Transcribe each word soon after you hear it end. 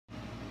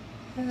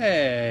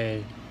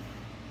Hey,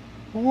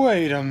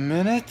 wait a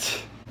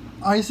minute.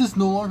 ISIS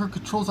no longer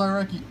controls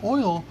Iraqi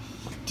oil.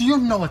 Do you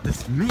know what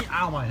this means?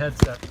 Ow, my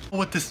headset.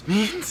 What this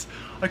means?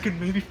 I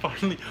could maybe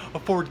finally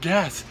afford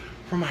gas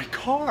for my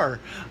car.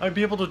 I'd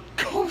be able to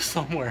go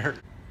somewhere.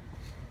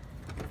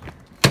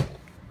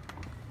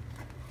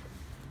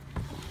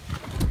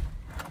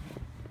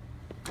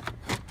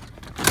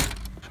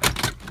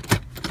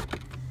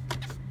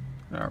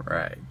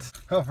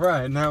 All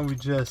right, now we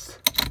just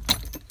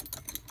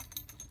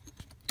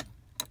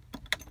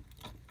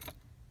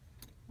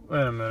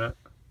wait a minute.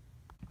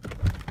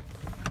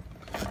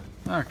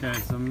 Okay,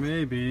 so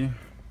maybe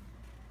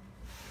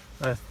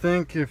I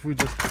think if we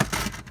just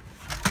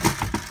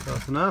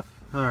close enough.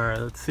 All right,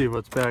 let's see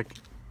what's back.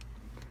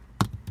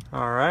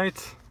 All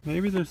right,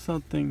 maybe there's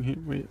something here.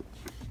 Wait,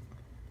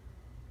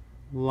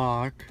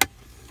 lock.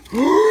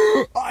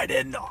 I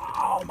didn't know.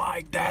 Oh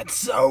my, that's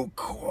so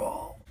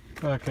cool.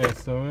 Okay,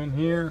 so in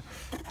here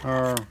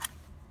are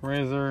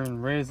razor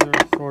and razor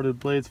sorted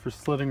blades for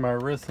slitting my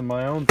wrists in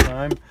my own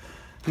time.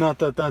 Not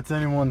that that's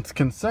anyone's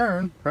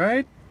concern,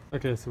 right?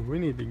 Okay, so we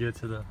need to get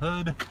to the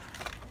hood.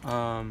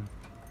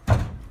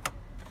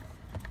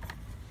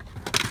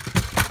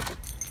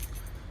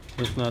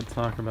 Let's not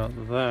talk about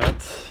that.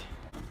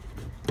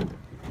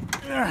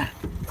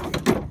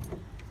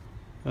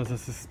 As I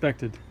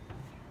suspected.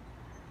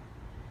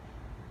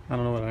 I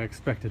don't know what I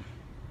expected.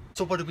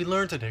 So what did we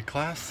learn today,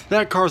 class?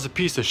 That car's a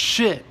piece of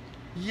shit.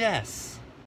 Yes.